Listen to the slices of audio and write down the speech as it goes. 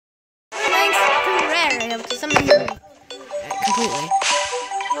Terraria, which is something new. Completely.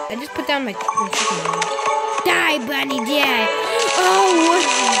 I just put down my chicken. Die, bunny, die! Oh, Woody.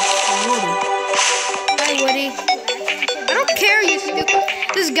 Hi, Woody. I don't care, you stupid.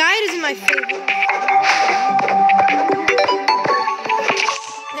 This guide isn't my favorite.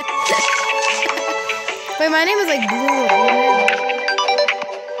 Wait, my name is like Blue.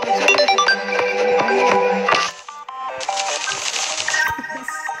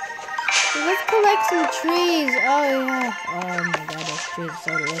 Let's collect some trees. Oh yeah. Oh my god, those trees are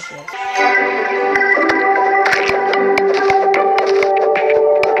so delicious.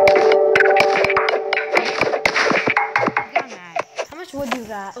 How much wood you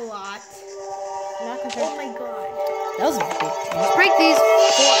got? A lot. Not compared. Oh my god. That was a big tree. Let's break these.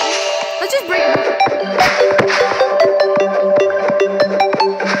 Let's just break them.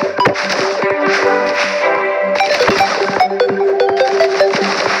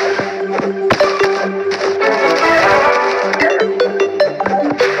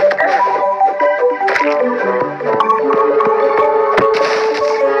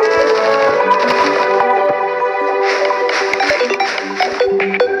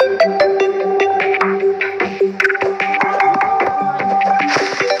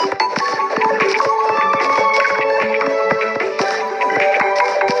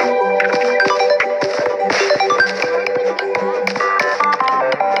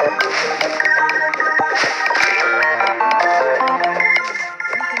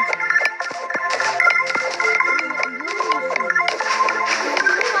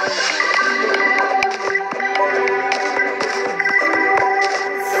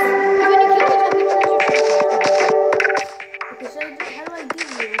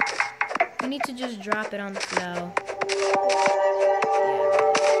 Drop it on the floor.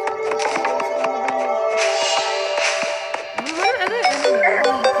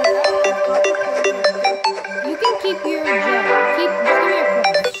 You can keep your gel. Just give me your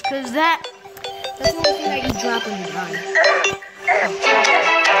coins, because that's the only thing that you drop when you run.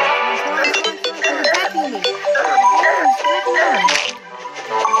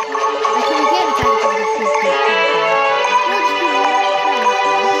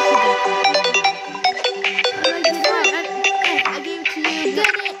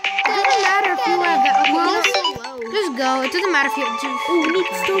 It doesn't matter if you do. Oh, we need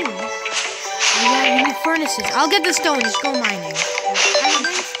stones. Yeah, we need furnaces. I'll get the stone. Just go mining. I'm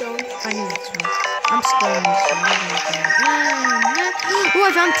getting stones. I need that stone. I'm stones. So oh,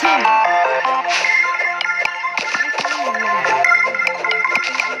 I found 10.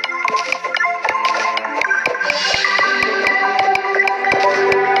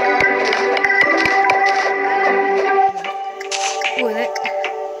 Oh, that.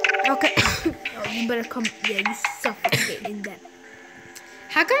 Okay. Oh, you better come. Yeah, you suffocate in that.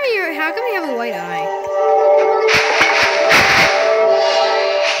 How come you have a white eye?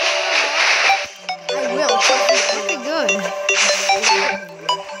 I will. Okay, good.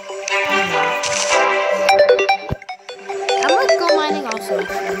 I'm gonna go mining also.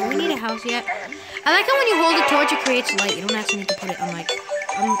 Do we need a house yet? I like how when you hold a torch it creates light. You don't actually need to put it on like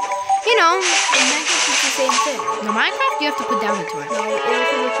you know. In Minecraft it's the same thing. No, Minecraft you have to put down the torch. No, it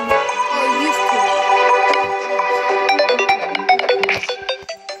used to.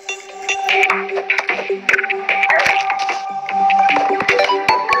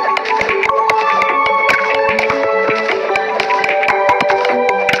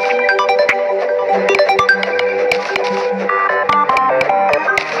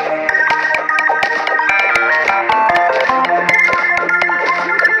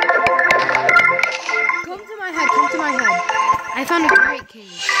 Come to my head. I found a great cave.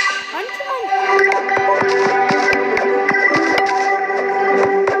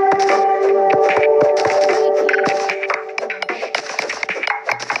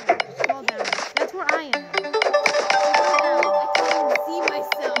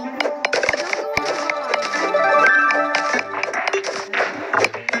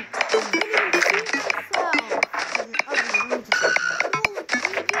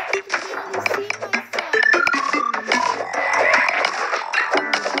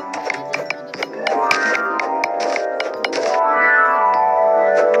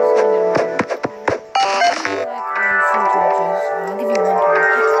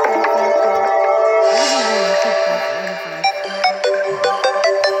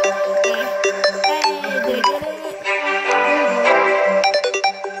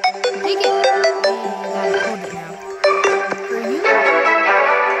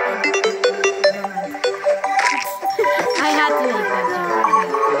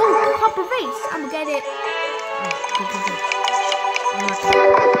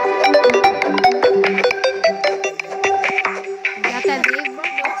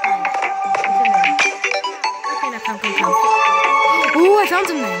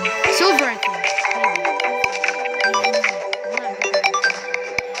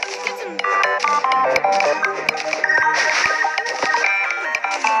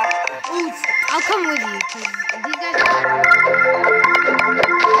 because these guys.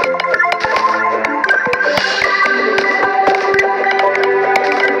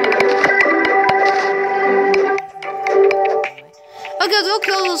 Okay, let's go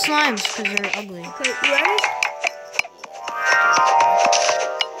kill those slimes because they're ugly. Okay, you ready?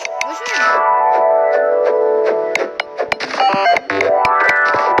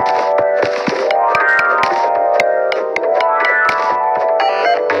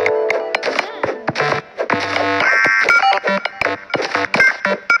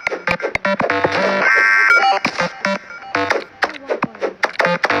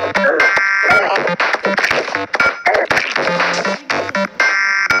 Which one?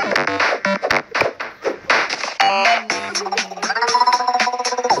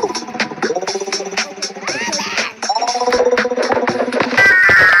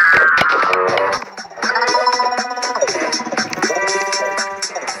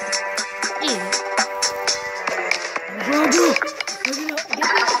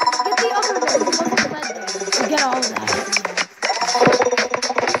 Get all of that.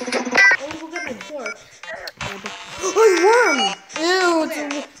 Oh, it's worm! Ew,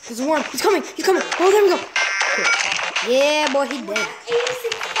 it's a worm. He's coming. He's coming. Oh, there we go. Okay. Yeah, boy, he dead.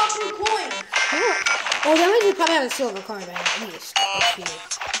 86 fucking coins. Oh, that means we probably have a silver coin right at least.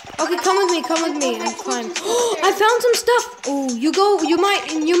 Okay, come with me. Come with me. I'm climbing. I found some stuff. Oh, you go. You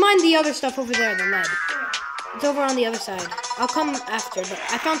mind the other stuff over there, the lead. It's over on the other side. I'll come after, but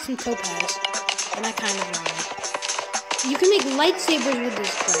I found some topaz, and I kind of want it. You can make lightsabers with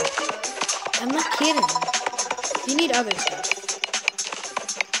this crap. I'm not kidding. You need other stuff.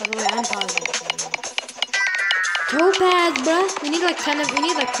 By the way, I'm positive. Topaz, bruh. We need like 10 of. We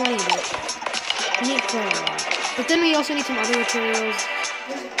need like 20 of it. We need 20 of it. But then we also need some other materials.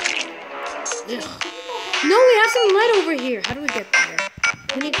 Ugh. No, we have some lead over here. How do we get there?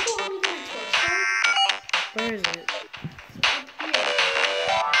 We need. Where is it?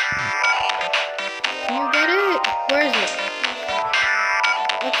 Can you get it? Where is it?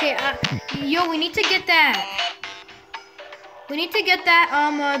 Okay, yo, we need to get that. We need to get that,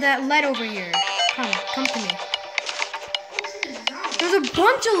 that lead over here. Come to me. There's a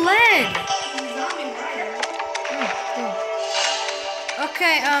bunch of lead.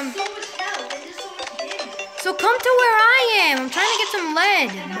 Okay, so come to where I am. I'm trying to get some lead,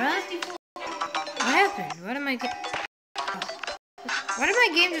 bruh. What happened? What am I getting? Why did my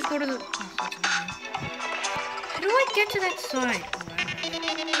game just go to the... How do I get to that side?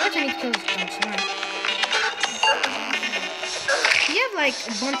 First I need to kill this bunch. You have like a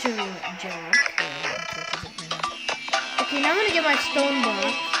bunch of gel. Okay, now I'm gonna get my stone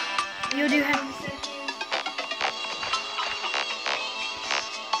block. You do have...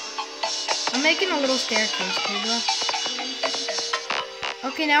 I'm making a little staircase, bro.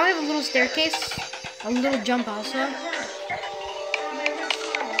 Okay, now we have a little staircase. A little jump also.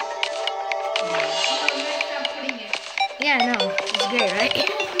 Yeah, I know. It's great, right?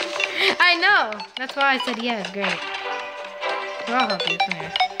 I know. That's why I said yeah, it's great. So I'll help you. Come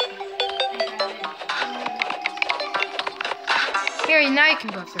here. Here, now you can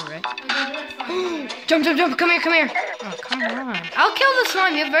go through, right? Jump, jump, jump. Come here, come here. Oh, come on. I'll kill the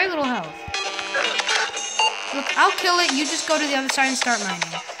slime. You have very little health. Look, I'll kill it. You just go to the other side and start mining.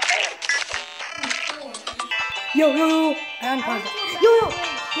 Yo, yo, yo. I unpaused it. Yo, yo.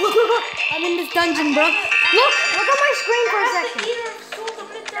 Look, look, look. I'm in this dungeon, bro. Look at my screen for a second.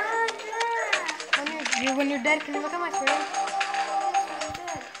 When you're dead, can you look at my screen?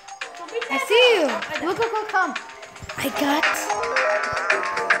 I see you. Look, look, look, come. I got.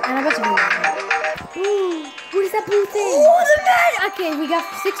 And I got to be. Ooh, what is that blue thing? Oh, the magic. Okay, we got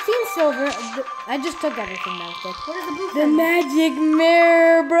 16 silver. I just took everything now. What is the blue thing? The magic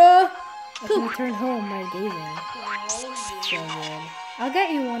mirror, bro. I can return home by gazing. So good. I'll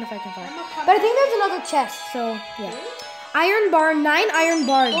get you one if I can find it. But I think there's another chest, so yeah. Iron bar, 9 iron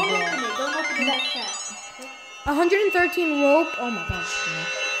bars, bro. Don't open that chest. 113 rope. Oh my gosh.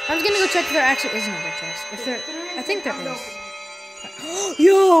 I'm just gonna go check if there actually is another chest. If there, I think there is.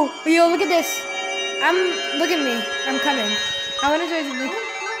 Yo, look at this. Look at me. I'm coming. I want to show you something.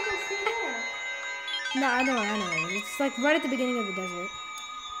 No, I know. It's like right at the beginning of the desert.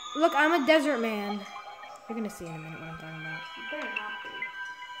 Look, I'm a desert man. You're gonna see in a minute what I'm talking about.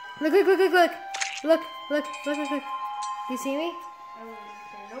 Look. Look. Do you see me?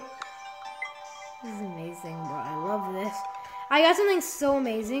 Nope. This is amazing, bro. I love this. I got something so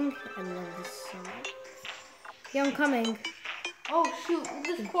amazing. I love this so much. Yeah, I'm coming. Oh shoot,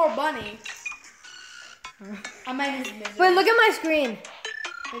 this poor bunny. I might have missed it. Wait, look at my screen.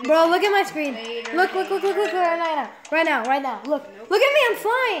 Bro, look at my screen. Look, right now. Look at me, I'm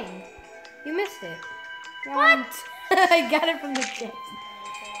flying. You missed it. What? I got it from the chest.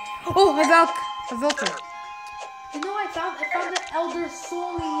 Oh, a Valkyrie. You know, I found the Elder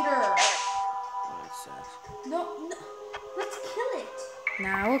Soul Eater. No, let's kill it.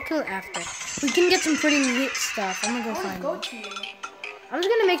 Nah, we'll kill it after. We can get some pretty lit stuff. I'm gonna go find Go it. to you. I'm just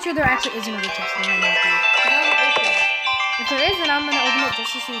gonna make sure there actually is another chest. There might not be. If there is, then I'm gonna open it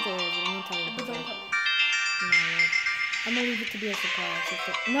just to see if there is. I'm gonna tell you. But don't tell me. No, I'm gonna leave it to be a surprise.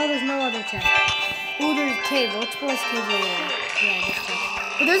 No, there's no other chest. Ooh, there's a cave. We'll explore this cave later. Yeah, this chest.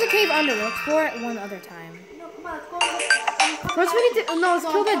 But there's a cave under. We'll explore it one other time. No, come on, let's go. First, we need to. No, let's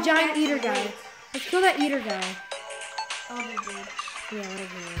kill that giant eater guy. Let's kill that eater guy. Elder dude. Yeah,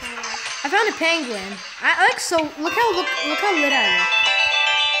 whatever it is. I found a penguin. I like so. Look how lit I look.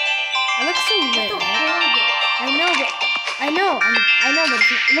 I look so lit. Right? I know, but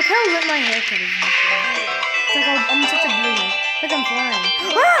look how lit my haircut is. It's like I'm such a bloomer. Look, I'm flying.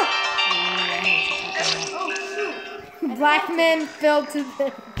 Ah! Oh, shoot. Black man fell to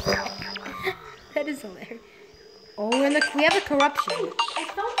the. That is hilarious. Oh, we have a corruption. I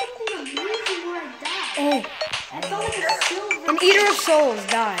found something amazing where I died. Oh. I found like a silver. An eater of souls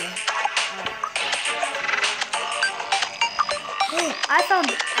die. Oh, I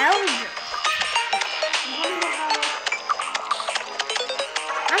found Elder.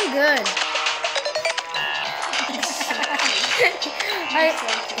 I'm good.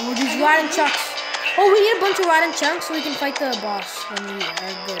 Oh, these rotten chunks. Oh, we need a bunch of rotten chunks so we can fight the boss when we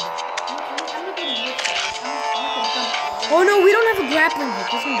are good. Oh no, we don't have a grappling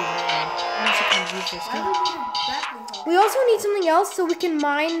hook. This is gonna be bad. Unless I can use this. We also need something else so we can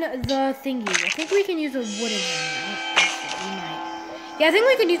mine the thingy. I think we can use a wooden hammer. We might. Yeah, I think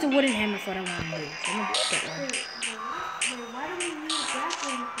we could use a wooden hammer for what I want to do. I'm gonna get one. Why do we need a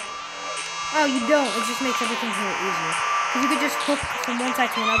grappling hook? Oh, you don't. It just makes everything here easier. Because you could just hook from one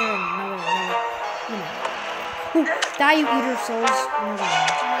side to another and another. You know. Ooh, die, you eater of souls. Another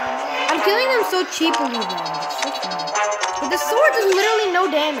one. I'm killing them so cheaply, though. It's so funny. But the sword does literally no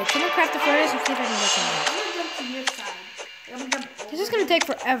damage. I'm gonna craft the furnace and see if I can get some. I'm gonna jump to your side. This is gonna take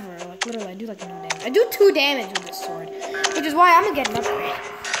forever. Like literally, I do like no damage. I do 2 damage with this sword, which is why I'm gonna get an upgrade.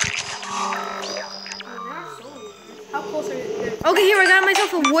 How close are you? Okay, here I got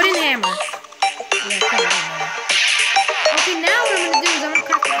myself a wooden hammer. Yeah, cool. Okay, now what I'm gonna do is I'm gonna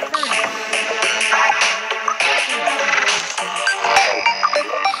craft the furnace.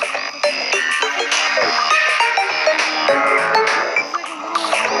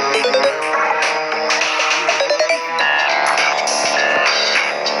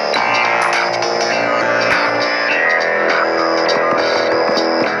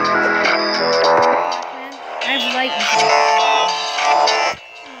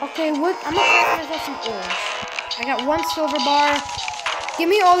 Okay, what? I'm gonna craft myself some ores. I got 1 silver bar. Give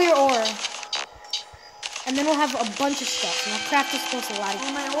me all your ore. And then we'll have a bunch of stuff. And I'll craft this plus a lot of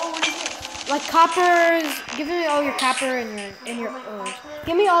my ore, what is it? like coppers. Give me all your copper and your ores.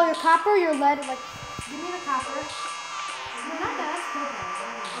 Give me all your copper, your lead, like give me the copper. No, not that, that's no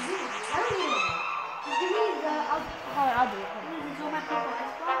problem. I don't need it. Just give me the I'll do it. Is all my people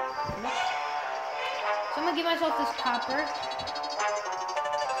Xbox? So I'm gonna give myself this copper.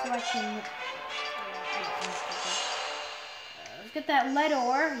 So I can let's get that lead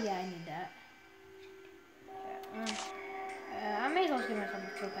ore. Yeah, I need that. I may as well give myself the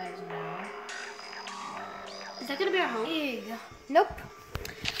topaz now. Is that gonna be our home? Egg. Nope.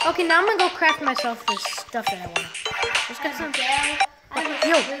 Okay, now I'm gonna go craft myself this stuff that I want. Let's get some. Yo. I don't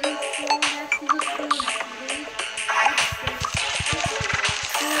know.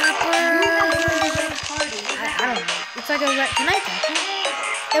 It's like a can I attack you?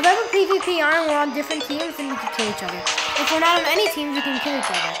 If ever PvP on, we're on different teams, then we can kill each other. If we're not on any teams, we can kill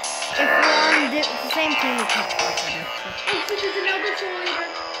each other. If we're on the same team, we can't kill each other. Oh, this is an Elder Soul Eater.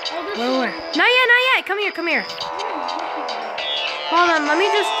 Where? Not yet. Come here. Hold on, let me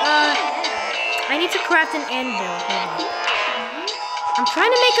just, I need to craft an anvil. Hold on. I'm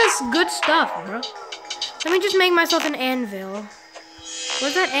trying to make us good stuff, bro. Let me just make myself an anvil.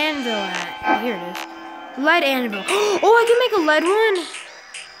 Where's that anvil at? Oh, here it is. Lead anvil. Oh, I can make a lead one.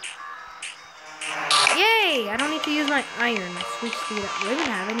 Yay! I don't need to use my iron. Sweet speed up. We didn't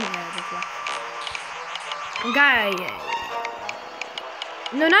have any lead before. Guy.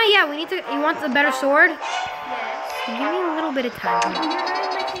 No, not yet. We need to. You want the better sword? Yes. Give me a little bit of time.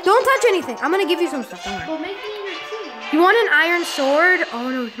 Don't touch anything. I'm gonna give you some stuff. Don't worry. Well, make me in your team. You want an iron sword? Oh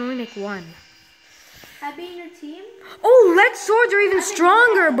no, we can only make one. I'd be in your team. Oh, lead swords are even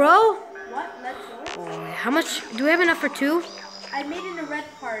stronger, bro. What? Let's go. Oh, how much? Do we have enough for 2? I made in a red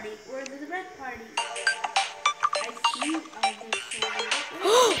party. Where's the red party?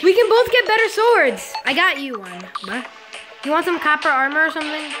 We can both get better swords. I got you one. What? You want some copper armor or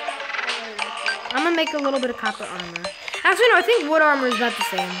something? I'm gonna make a little bit of copper armor. Actually, no, I think wood armor is about the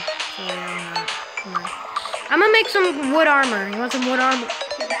same. So yeah, I'm gonna make some wood armor. You want some wood armor?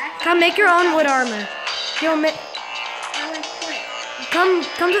 Come make your own wood armor. Come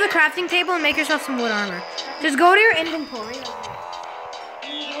to the crafting table and make yourself some wood armor. Just go to your inventory.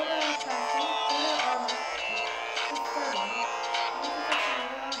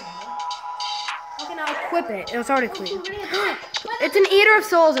 Okay, now equip it. It's already equipped. It's an eater of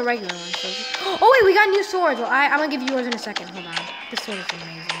souls, a regular one. So. Oh wait, we got new swords. Well, I'm gonna give you yours in a second. Hold on. This sword is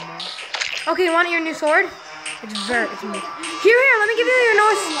amazing, bro. Okay, you want your new sword? It's amazing. Here, let me give you your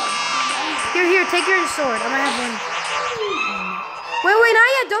nose. Here, take your sword. I'm gonna have one. Wait, not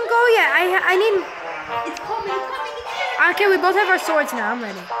yet. Don't go yet. I need. It's coming. Okay, we both have our swords now. I'm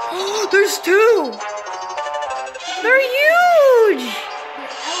ready. There's two. They're huge.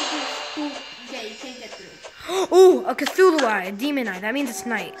 Yeah, you can't get through. Ooh, a Cthulhu eye, a demon eye. That means it's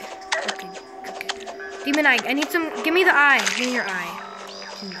night. Okay. Demon eye. I need some. Give me the eye. Give me your eye.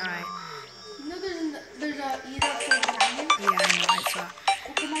 Give me an eye. You know there's a eater for behind you? Yeah, I know. I saw.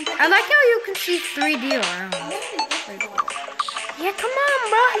 I like how you can see 3D around. Yeah, come on,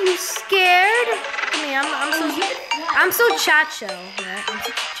 bro. You scared? Look at me. I'm so chacho. Yeah, I'm such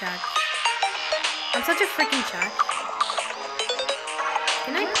a chat. I'm such a freaking chat.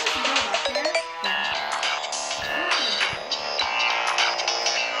 Can I?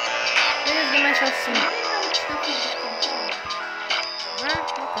 Give myself some.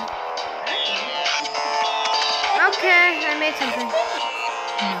 Okay, I made something.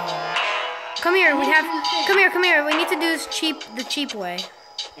 No. Come here. Come here. We need to do this the cheap way.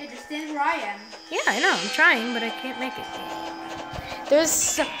 Yeah, just stand where I am. Yeah, I know. I'm trying, but I can't make it. There's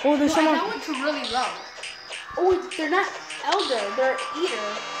someone. That one's really low. Oh, they're not elder. They're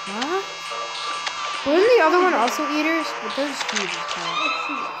eater. Huh? Wasn't the other one also eaters? But those huge.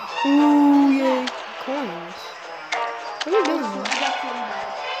 Ooh, yay. Coins. What are you doing? I got really bad.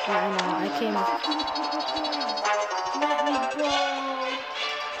 Yeah, I know. I came. Let me go.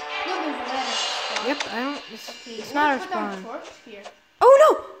 No, there's a ladder. Yep, I don't. It's not our spawn. Here. Oh no!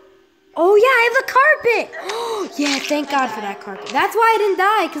 Oh yeah, I have the carpet! Oh yeah, thank God for that carpet. That's why I didn't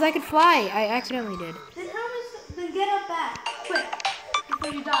die, because I could fly. I accidentally did. Then get up back. Quick.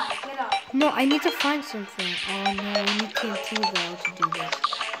 Before you die. Get up. No, I need to find something. Oh no, I need TNT though to do this.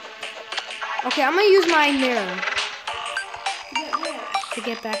 Okay, I'm gonna use my mirror to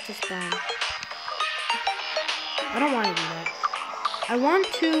get back to spawn. I don't want to do that. I want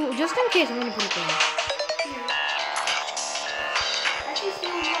to, just in case, I'm gonna put it there.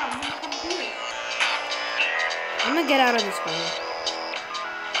 I'm gonna get out of this hole.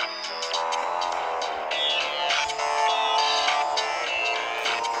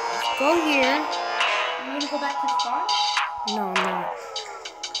 Go here. You want to go back to spawn? No, I'm not.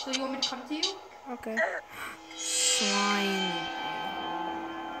 So you want me to come to you? Okay. Slime.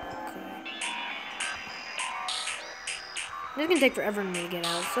 Okay. This is gonna take forever for me to get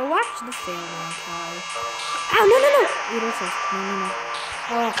out, so watch the fail montage. Ow, no! Eat first. No.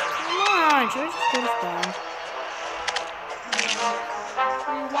 Oh, come on. Should I just go to spawn?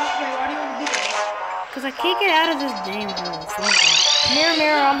 Why do you want to be there? Because I can't get out of this damn hole.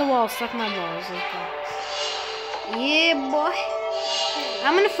 Mirror on the wall. Suck my balls. Okay. Yeah, boy.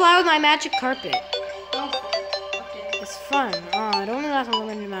 I'm gonna fly with my magic carpet. Okay. It's fun. Oh, it only lasts a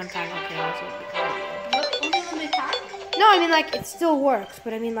limited amount of time. Okay, no, I mean like it still works,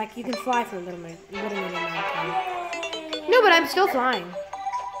 but I mean like you can fly for a limited amount of time. No, but I'm still flying.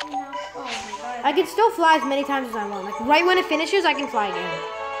 I can still fly as many times as I want. Like right when it finishes, I can fly again.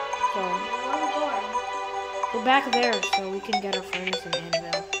 So we're back there, so we can get our furnace and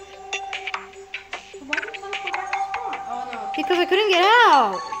anvil. Because I couldn't get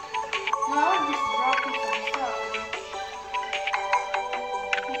out. No, I'm just dropping some stuff.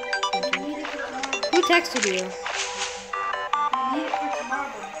 Who texted you? I need it for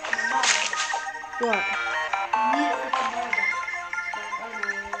tomorrow. What? I need it for tomorrow.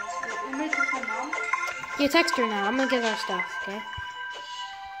 You made it for my mom? Yeah, text her now. I'm gonna get our stuff, okay?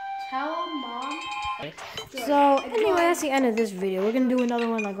 Tell mom. So, anyway, that's the end of this video. We're gonna do another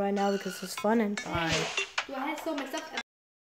one like right now because it's fun and bye. Do I have so messed up?